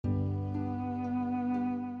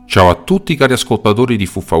Ciao a tutti cari ascoltatori di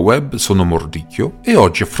FuffaWeb, sono Mordicchio e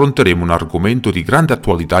oggi affronteremo un argomento di grande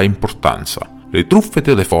attualità e importanza, le truffe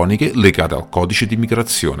telefoniche legate al codice di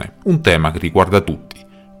migrazione, un tema che riguarda tutti,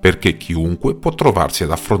 perché chiunque può trovarsi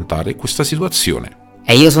ad affrontare questa situazione.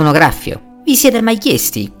 E io sono Graffio. Vi siete mai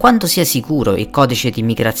chiesti quanto sia sicuro il codice di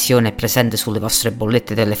migrazione presente sulle vostre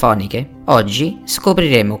bollette telefoniche? Oggi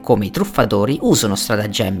scopriremo come i truffatori usano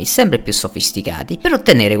stratagemmi sempre più sofisticati per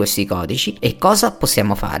ottenere questi codici e cosa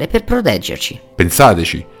possiamo fare per proteggerci.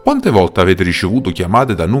 Pensateci, quante volte avete ricevuto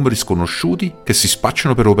chiamate da numeri sconosciuti che si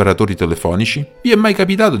spacciano per operatori telefonici? Vi è mai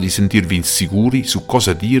capitato di sentirvi insicuri su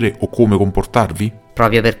cosa dire o come comportarvi?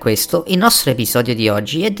 Proprio per questo il nostro episodio di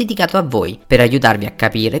oggi è dedicato a voi, per aiutarvi a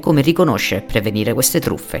capire come riconoscere e prevenire queste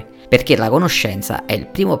truffe, perché la conoscenza è il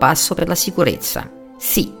primo passo per la sicurezza.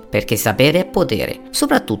 Sì, perché sapere è potere,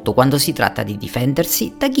 soprattutto quando si tratta di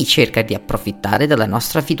difendersi da chi cerca di approfittare della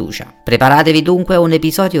nostra fiducia. Preparatevi dunque a un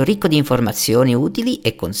episodio ricco di informazioni utili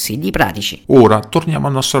e consigli pratici. Ora torniamo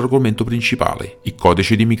al nostro argomento principale, il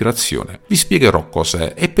codice di migrazione. Vi spiegherò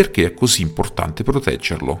cos'è e perché è così importante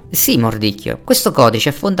proteggerlo. Sì, Mordicchio, questo codice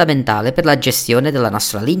è fondamentale per la gestione della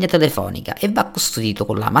nostra linea telefonica e va custodito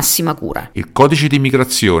con la massima cura. Il codice di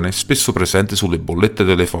migrazione, spesso presente sulle bollette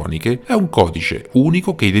telefoniche, è un codice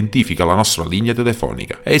unico che identifica la nostra linea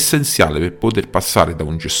telefonica. È essenziale per poter passare da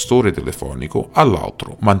un gestore telefonico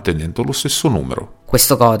all'altro, mantenendo lo stesso numero.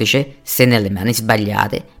 Questo codice, se nelle mani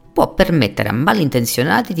sbagliate, può permettere a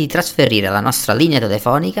malintenzionati di trasferire la nostra linea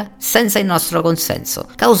telefonica senza il nostro consenso,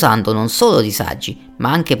 causando non solo disagi,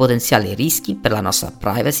 ma anche potenziali rischi per la nostra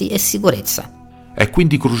privacy e sicurezza. È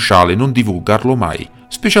quindi cruciale non divulgarlo mai,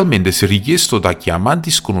 specialmente se richiesto da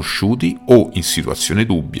chiamanti sconosciuti o in situazioni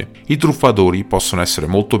dubbie. I truffatori possono essere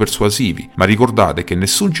molto persuasivi, ma ricordate che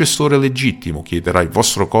nessun gestore legittimo chiederà il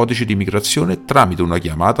vostro codice di migrazione tramite una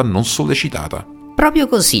chiamata non sollecitata. Proprio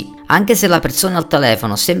così, anche se la persona al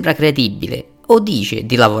telefono sembra credibile o dice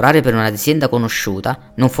di lavorare per un'azienda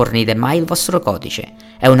conosciuta, non fornite mai il vostro codice.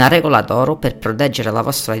 È una regola d'oro per proteggere la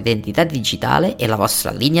vostra identità digitale e la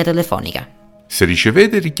vostra linea telefonica. Se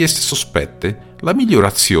ricevete richieste sospette, la migliore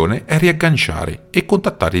azione è riagganciare e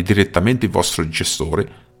contattare direttamente il vostro gestore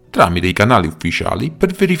tramite i canali ufficiali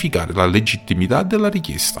per verificare la legittimità della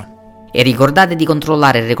richiesta. E ricordate di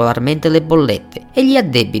controllare regolarmente le bollette e gli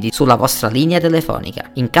addebiti sulla vostra linea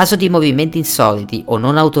telefonica. In caso di movimenti insoliti o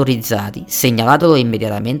non autorizzati, segnalatelo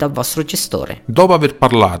immediatamente al vostro gestore. Dopo aver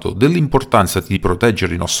parlato dell'importanza di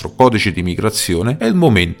proteggere il nostro codice di migrazione, è il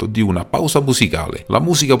momento di una pausa musicale. La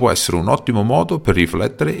musica può essere un ottimo modo per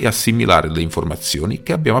riflettere e assimilare le informazioni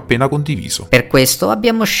che abbiamo appena condiviso. Per questo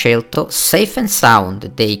abbiamo scelto Safe and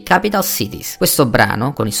Sound dei Capital Cities. Questo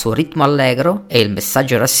brano, con il suo ritmo allegro e il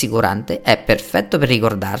messaggio rassicurante, è perfetto per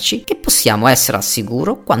ricordarci che possiamo essere al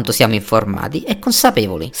sicuro quando siamo informati e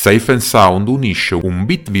consapevoli. Safe and Sound unisce un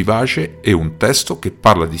beat vivace e un testo che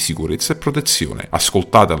parla di sicurezza e protezione.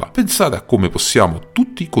 Ascoltatela, pensate a come possiamo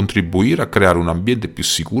tutti contribuire a creare un ambiente più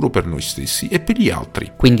sicuro per noi stessi e per gli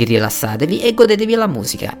altri. Quindi rilassatevi e godetevi la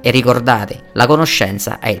musica e ricordate, la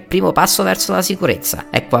conoscenza è il primo passo verso la sicurezza.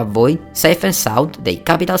 Ecco a voi Safe and Sound dei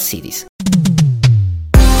Capital Cities.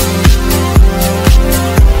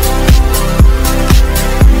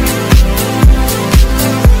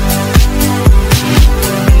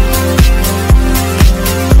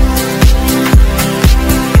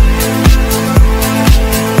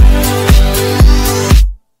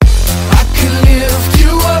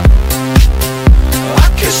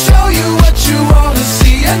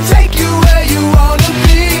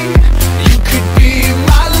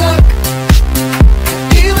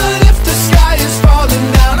 Even if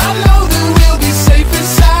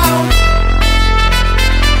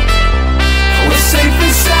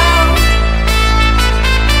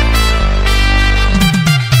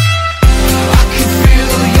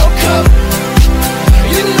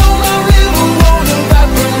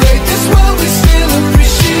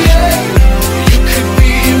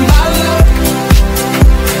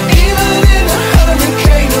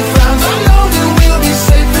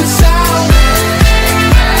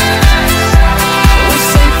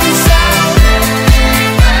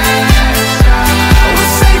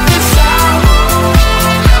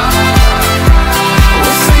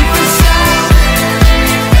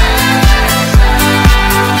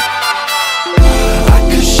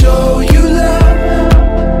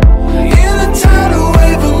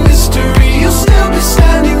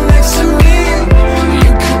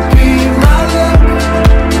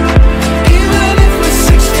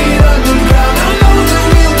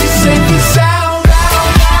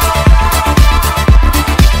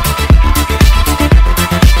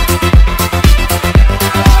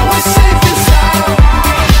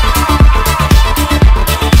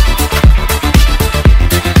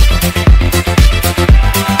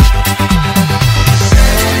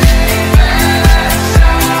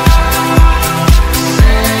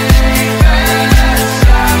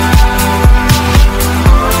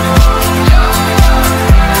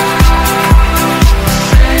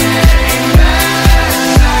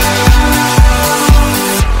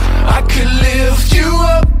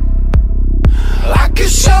could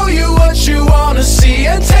show you what you wanna see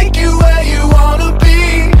and take you where you wanna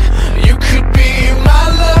be. You could be my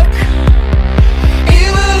luck.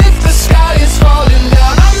 Even if the sky is falling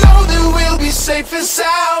down, I know that we'll be safe and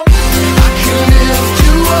sound. I can lift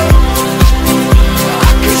you up.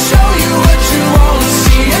 I can show you what you wanna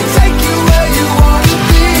see and take you where you wanna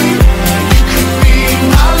be. You could be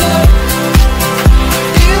my luck.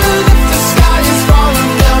 Even if the sky is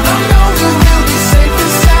falling down, I know that we'll be safe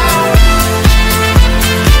and sound.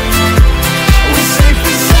 We're safe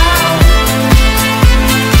and sound.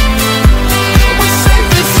 We're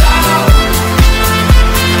safe and sound.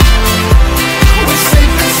 We're safe and sound. We're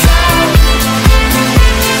safe and sound.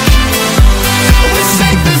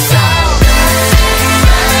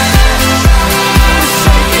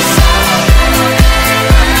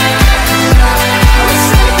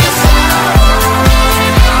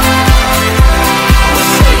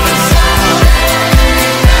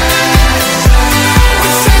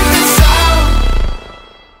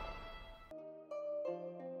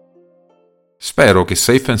 Spero che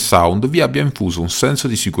Safe and Sound vi abbia infuso un senso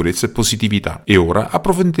di sicurezza e positività, e ora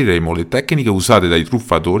approfondiremo le tecniche usate dai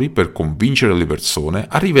truffatori per convincere le persone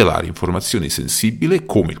a rivelare informazioni sensibili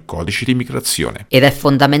come il codice di migrazione. Ed è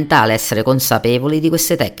fondamentale essere consapevoli di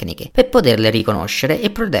queste tecniche per poterle riconoscere e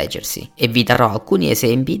proteggersi, e vi darò alcuni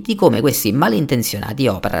esempi di come questi malintenzionati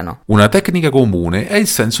operano. Una tecnica comune è il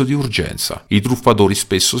senso di urgenza. I truffatori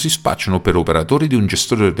spesso si spacciano per operatori di un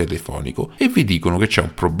gestore telefonico e vi dicono che c'è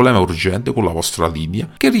un problema urgente con la vostra linea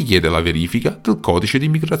che richiede la verifica del codice di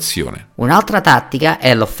migrazione. Un'altra tattica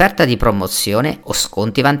è l'offerta di promozione o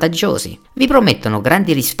sconti vantaggiosi. Vi promettono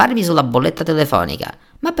grandi risparmi sulla bolletta telefonica,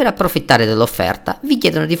 ma per approfittare dell'offerta vi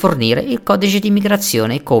chiedono di fornire il codice di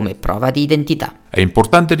migrazione come prova di identità. È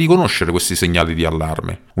importante riconoscere questi segnali di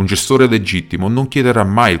allarme. Un gestore legittimo non chiederà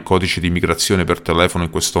mai il codice di migrazione per telefono in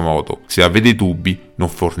questo modo. Se avete dubbi, non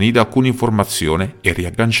fornite alcuna informazione e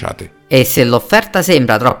riagganciate. E se l'offerta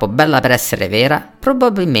sembra troppo bella per essere vera,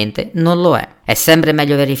 probabilmente non lo è. È sempre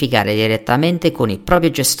meglio verificare direttamente con il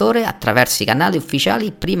proprio gestore attraverso i canali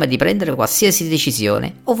ufficiali prima di prendere qualsiasi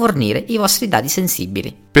decisione o fornire i vostri dati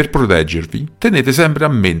sensibili. Per proteggervi, tenete sempre a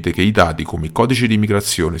mente che i dati come il codice di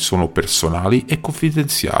migrazione sono personali e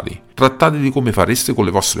confidenziali. Trattateli come fareste con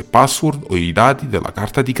le vostre password o i dati della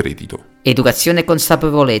carta di credito. Educazione e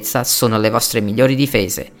consapevolezza sono le vostre migliori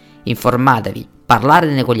difese. Informatevi,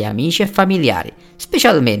 parlatene con gli amici e familiari,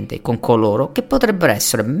 specialmente con coloro che potrebbero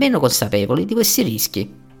essere meno consapevoli di questi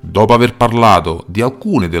rischi. Dopo aver parlato di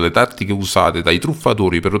alcune delle tattiche usate dai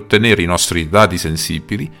truffatori per ottenere i nostri dati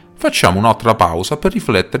sensibili, facciamo un'altra pausa per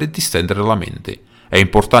riflettere e distendere la mente. È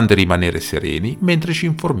importante rimanere sereni mentre ci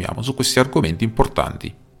informiamo su questi argomenti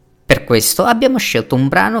importanti. Per questo abbiamo scelto un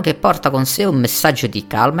brano che porta con sé un messaggio di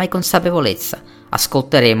calma e consapevolezza.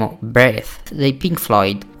 Ascolteremo Breath dei Pink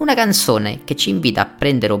Floyd, una canzone che ci invita a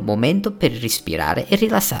prendere un momento per respirare e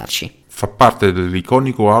rilassarci. Fa parte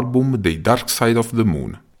dell'iconico album dei Dark Side of the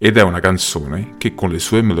Moon ed è una canzone che con le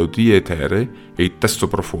sue melodie eteree e il testo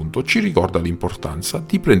profondo ci ricorda l'importanza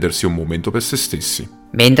di prendersi un momento per se stessi.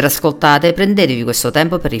 Mentre ascoltate, prendetevi questo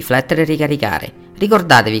tempo per riflettere e ricaricare.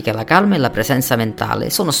 Ricordatevi che la calma e la presenza mentale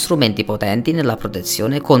sono strumenti potenti nella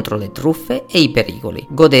protezione contro le truffe e i pericoli.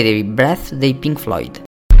 Godetevi Breath dei Pink Floyd.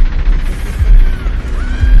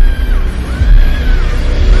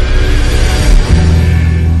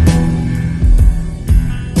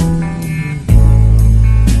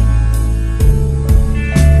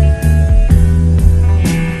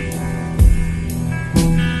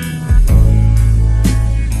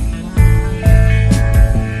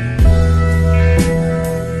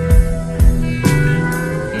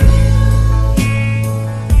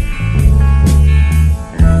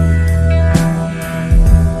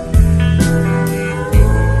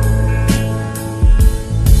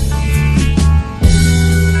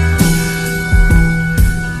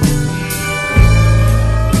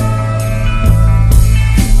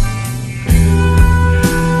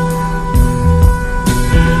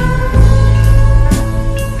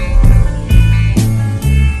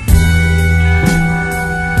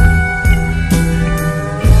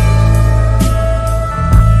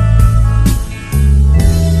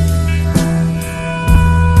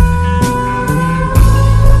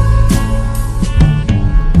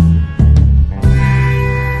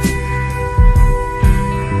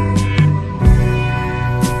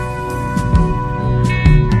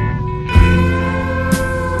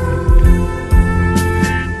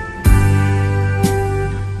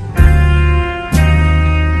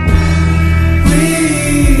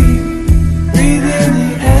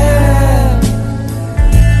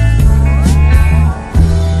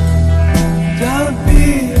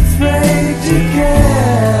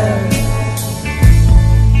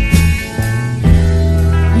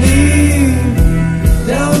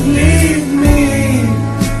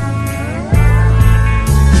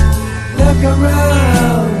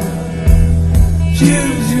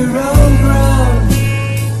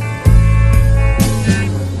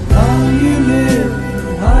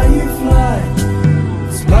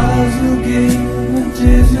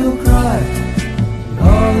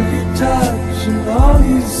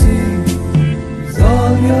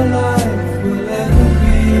 your life will ever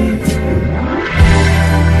be.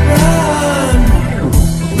 Run,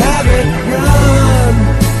 rabbit, run.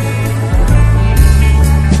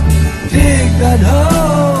 Dig that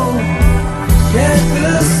hole, get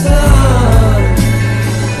the sun.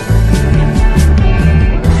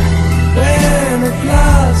 When at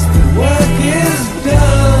last the work is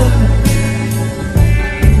done,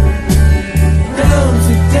 down,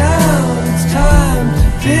 sit down, it's time to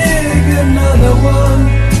dig another one.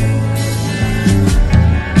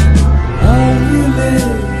 How you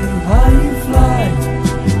live and how you fly,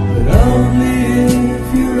 but only if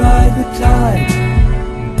you ride the tide.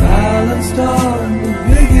 Balanced on the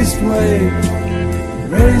biggest wave,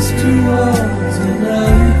 race towards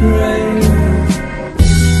another grave.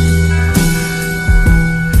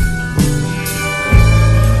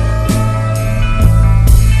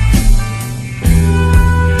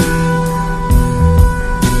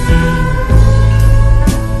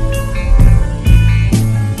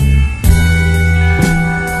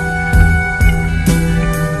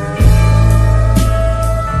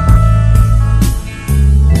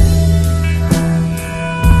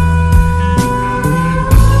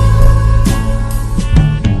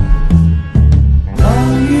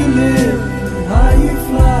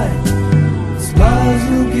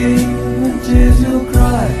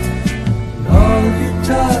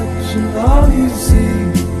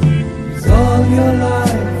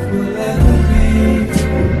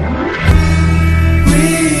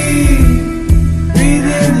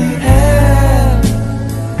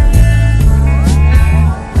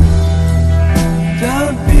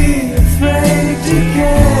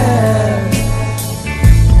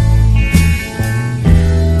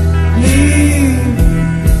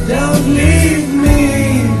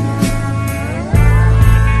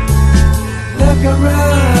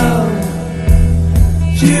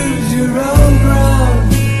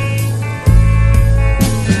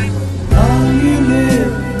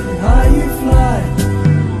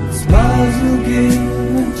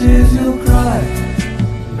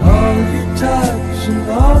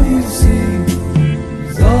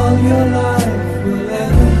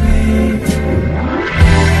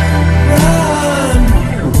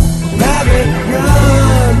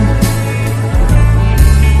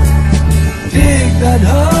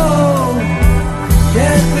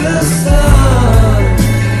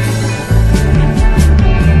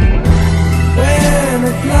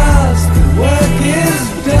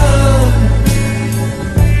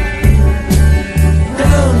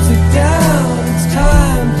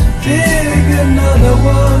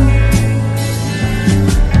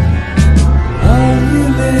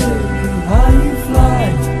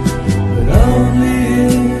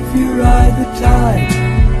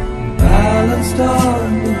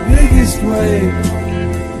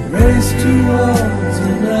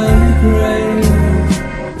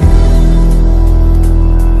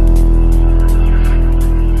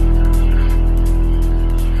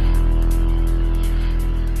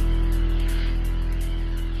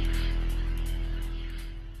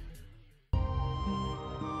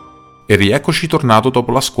 E rieccoci tornato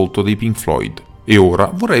dopo l'ascolto dei Pink Floyd. E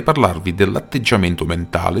ora vorrei parlarvi dell'atteggiamento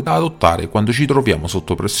mentale da adottare quando ci troviamo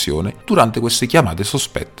sotto pressione durante queste chiamate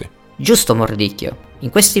sospette. Giusto, Mordicchio. In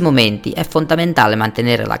questi momenti è fondamentale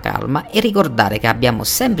mantenere la calma e ricordare che abbiamo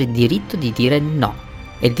sempre il diritto di dire no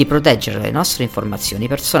e di proteggere le nostre informazioni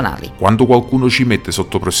personali. Quando qualcuno ci mette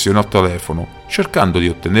sotto pressione al telefono, cercando di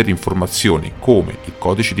ottenere informazioni come il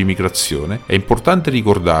codice di migrazione, è importante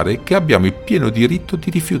ricordare che abbiamo il pieno diritto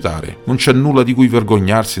di rifiutare. Non c'è nulla di cui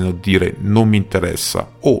vergognarsi nel dire non mi interessa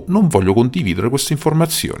o non voglio condividere queste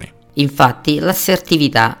informazioni. Infatti,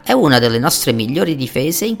 l'assertività è una delle nostre migliori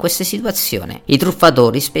difese in queste situazioni. I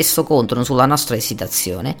truffatori spesso contano sulla nostra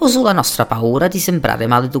esitazione o sulla nostra paura di sembrare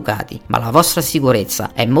maleducati, ma la vostra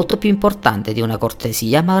sicurezza è molto più importante di una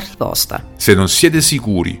cortesia mal riposta. Se non siete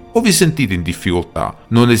sicuri o vi sentite in difficoltà,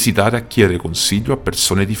 non esitare a chiedere consiglio a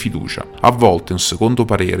persone di fiducia. A volte un secondo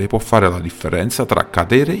parere può fare la differenza tra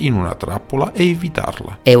cadere in una trappola e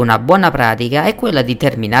evitarla. E una buona pratica è quella di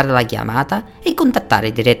terminare la chiamata e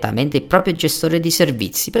contattare direttamente il proprio gestore di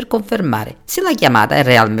servizi per confermare se la chiamata è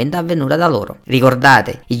realmente avvenuta da loro.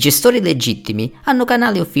 Ricordate, i gestori legittimi hanno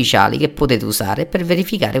canali ufficiali che potete usare per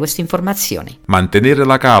verificare queste informazioni. Mantenere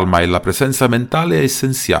la calma e la presenza mentale è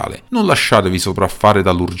essenziale. Non lasciatevi sopraffare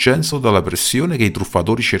dall'urgenza o dalla pressione che i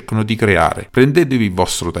truffatori cercano di creare. Prendetevi il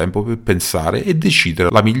vostro tempo per pensare e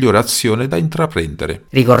decidere la migliore azione da intraprendere.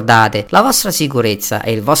 Ricordate, la vostra sicurezza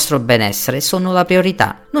e il vostro benessere sono la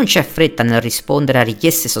priorità. non c'è fretta nel rispondere a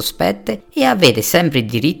richieste sospette e avete sempre il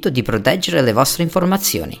diritto di proteggere le vostre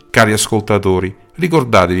informazioni. Cari ascoltatori,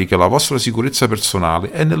 ricordatevi che la vostra sicurezza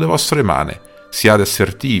personale è nelle vostre mani. Siate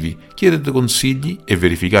assertivi, chiedete consigli e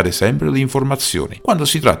verificate sempre le informazioni quando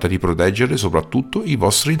si tratta di proteggere soprattutto i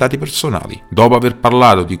vostri dati personali. Dopo aver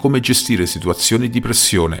parlato di come gestire situazioni di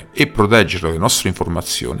pressione e proteggere le nostre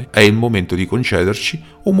informazioni, è il momento di concederci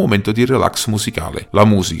un momento di relax musicale. La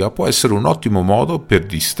musica può essere un ottimo modo per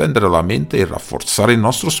distendere la mente e rafforzare il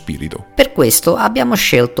nostro spirito. Per questo abbiamo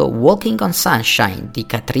scelto Walking on Sunshine di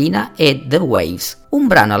Katrina e The Waves, un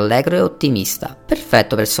brano allegro e ottimista,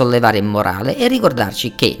 perfetto per sollevare il morale e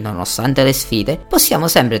ricordarci che, nonostante le sfide, possiamo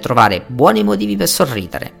sempre trovare buoni motivi per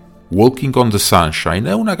sorridere. Walking on the Sunshine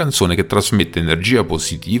è una canzone che trasmette energia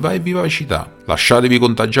positiva e vivacità. Lasciatevi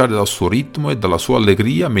contagiare dal suo ritmo e dalla sua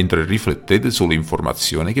allegria mentre riflettete sulle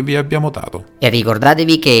informazioni che vi abbiamo dato. E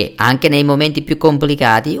ricordatevi che, anche nei momenti più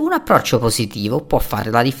complicati, un approccio positivo può fare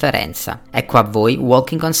la differenza. Ecco a voi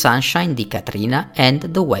Walking on Sunshine di Katrina and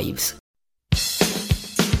The Waves.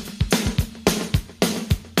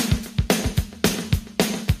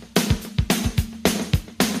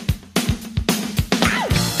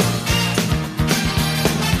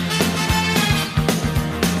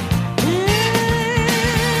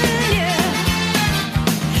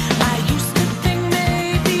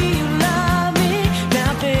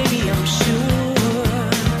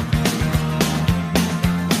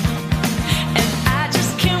 And I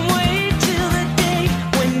just can't wait till the day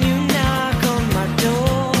when you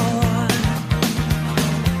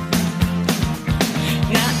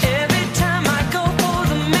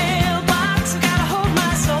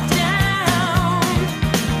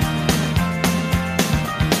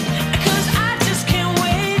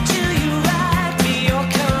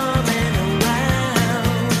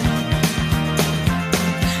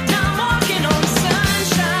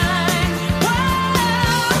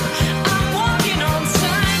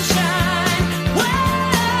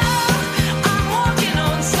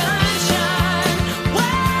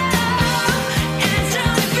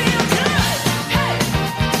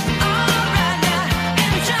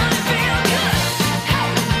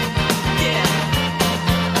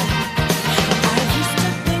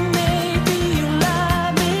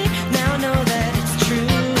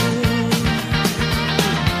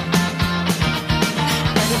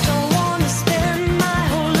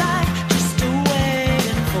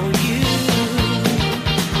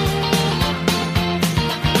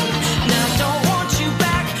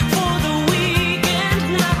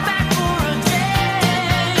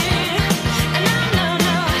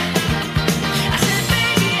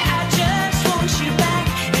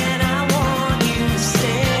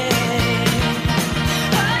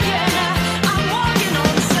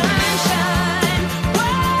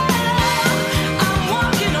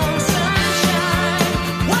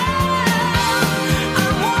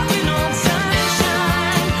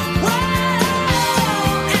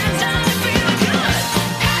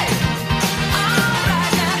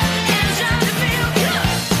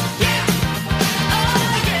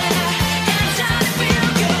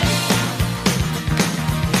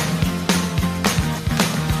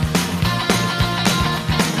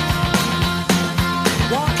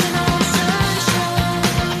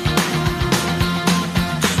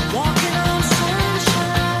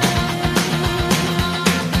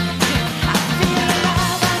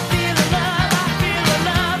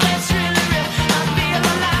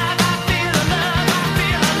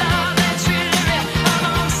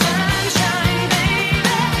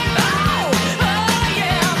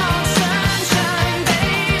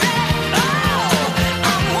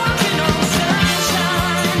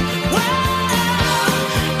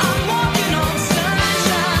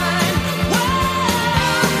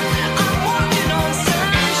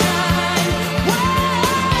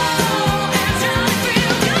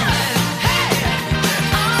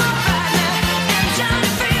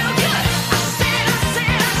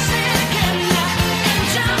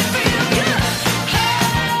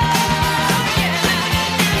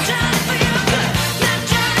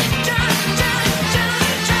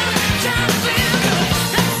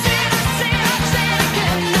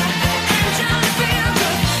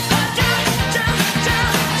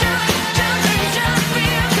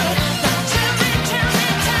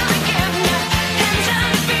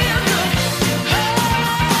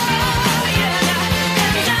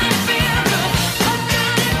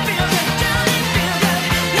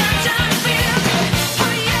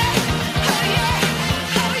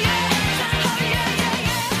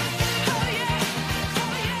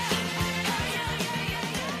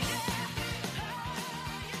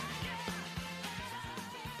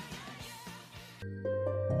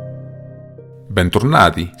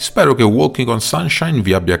Bentornati, spero che Walking on Sunshine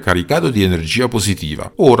vi abbia caricato di energia positiva.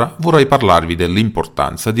 Ora vorrei parlarvi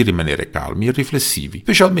dell'importanza di rimanere calmi e riflessivi,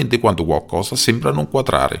 specialmente quando qualcosa sembra non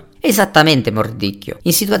quadrare. Esattamente, Mordicchio.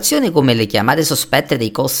 In situazioni come le chiamate sospette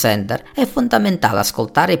dei call center è fondamentale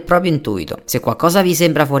ascoltare il proprio intuito. Se qualcosa vi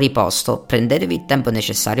sembra fuori posto, prendetevi il tempo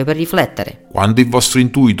necessario per riflettere. Quando il vostro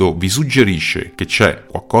intuito vi suggerisce che c'è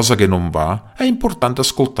qualcosa che non va, è importante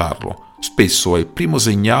ascoltarlo. Spesso è il primo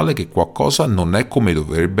segnale che qualcosa non è come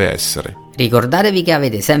dovrebbe essere. Ricordatevi che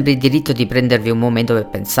avete sempre il diritto di prendervi un momento per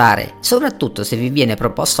pensare, soprattutto se vi viene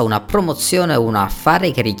proposta una promozione o un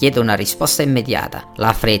affare che richiede una risposta immediata.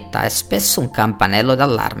 La fretta è spesso un campanello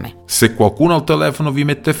d'allarme. Se qualcuno al telefono vi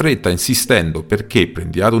mette fretta insistendo perché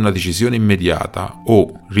prendiate una decisione immediata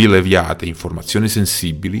o rileviate informazioni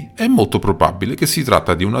sensibili, è molto probabile che si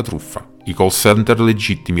tratta di una truffa. I call center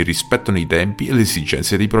legittimi rispettano i tempi e le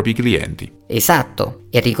esigenze dei propri clienti. Esatto,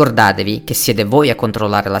 e ricordatevi che siete voi a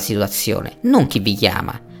controllare la situazione, non chi vi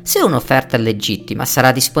chiama. Se un'offerta è legittima,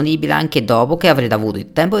 sarà disponibile anche dopo che avrete avuto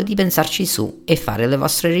il tempo di pensarci su e fare le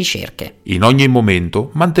vostre ricerche. In ogni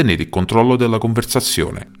momento mantenete il controllo della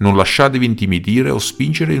conversazione, non lasciatevi intimidire o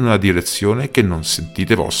spingere in una direzione che non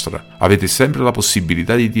sentite vostra. Avete sempre la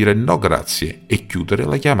possibilità di dire no grazie e chiudere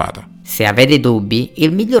la chiamata. Se avete dubbi,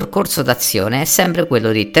 il miglior corso d'azione è sempre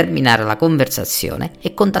quello di terminare la conversazione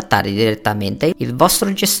e contattare direttamente il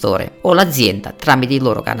vostro gestore o l'azienda tramite i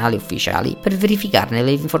loro canali ufficiali per verificarne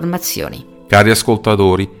le informazioni. Cari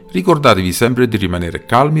ascoltatori, ricordatevi sempre di rimanere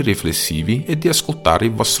calmi e riflessivi e di ascoltare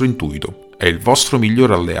il vostro intuito. È il vostro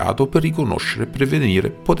miglior alleato per riconoscere e prevenire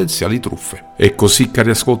potenziali truffe. E così, cari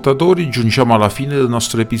ascoltatori, giungiamo alla fine del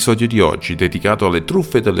nostro episodio di oggi, dedicato alle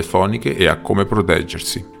truffe telefoniche e a come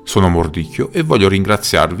proteggersi. Sono Mordicchio e voglio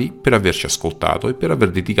ringraziarvi per averci ascoltato e per aver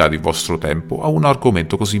dedicato il vostro tempo a un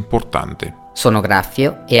argomento così importante. Sono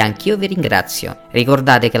Graffio e anch'io vi ringrazio.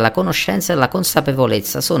 Ricordate che la conoscenza e la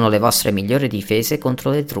consapevolezza sono le vostre migliori difese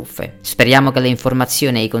contro le truffe. Speriamo che le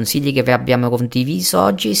informazioni e i consigli che vi abbiamo condiviso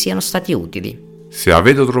oggi siano stati utili. Se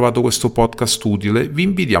avete trovato questo podcast utile, vi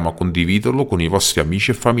invitiamo a condividerlo con i vostri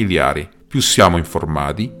amici e familiari. Più siamo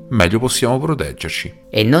informati, meglio possiamo proteggerci.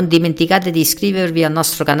 E non dimenticate di iscrivervi al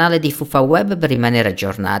nostro canale di FuffaWeb per rimanere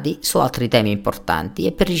aggiornati su altri temi importanti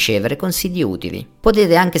e per ricevere consigli utili.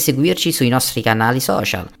 Potete anche seguirci sui nostri canali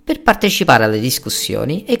social per partecipare alle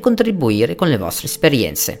discussioni e contribuire con le vostre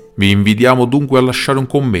esperienze. Vi invitiamo dunque a lasciare un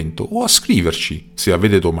commento o a scriverci se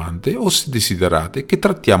avete domande o se desiderate che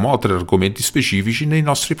trattiamo altri argomenti specifici nei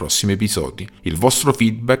nostri prossimi episodi. Il vostro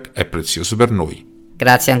feedback è prezioso per noi.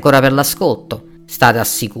 Grazie ancora per l'ascolto, state al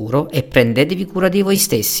sicuro e prendetevi cura di voi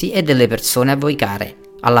stessi e delle persone a voi care.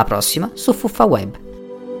 Alla prossima su FuffaWeb.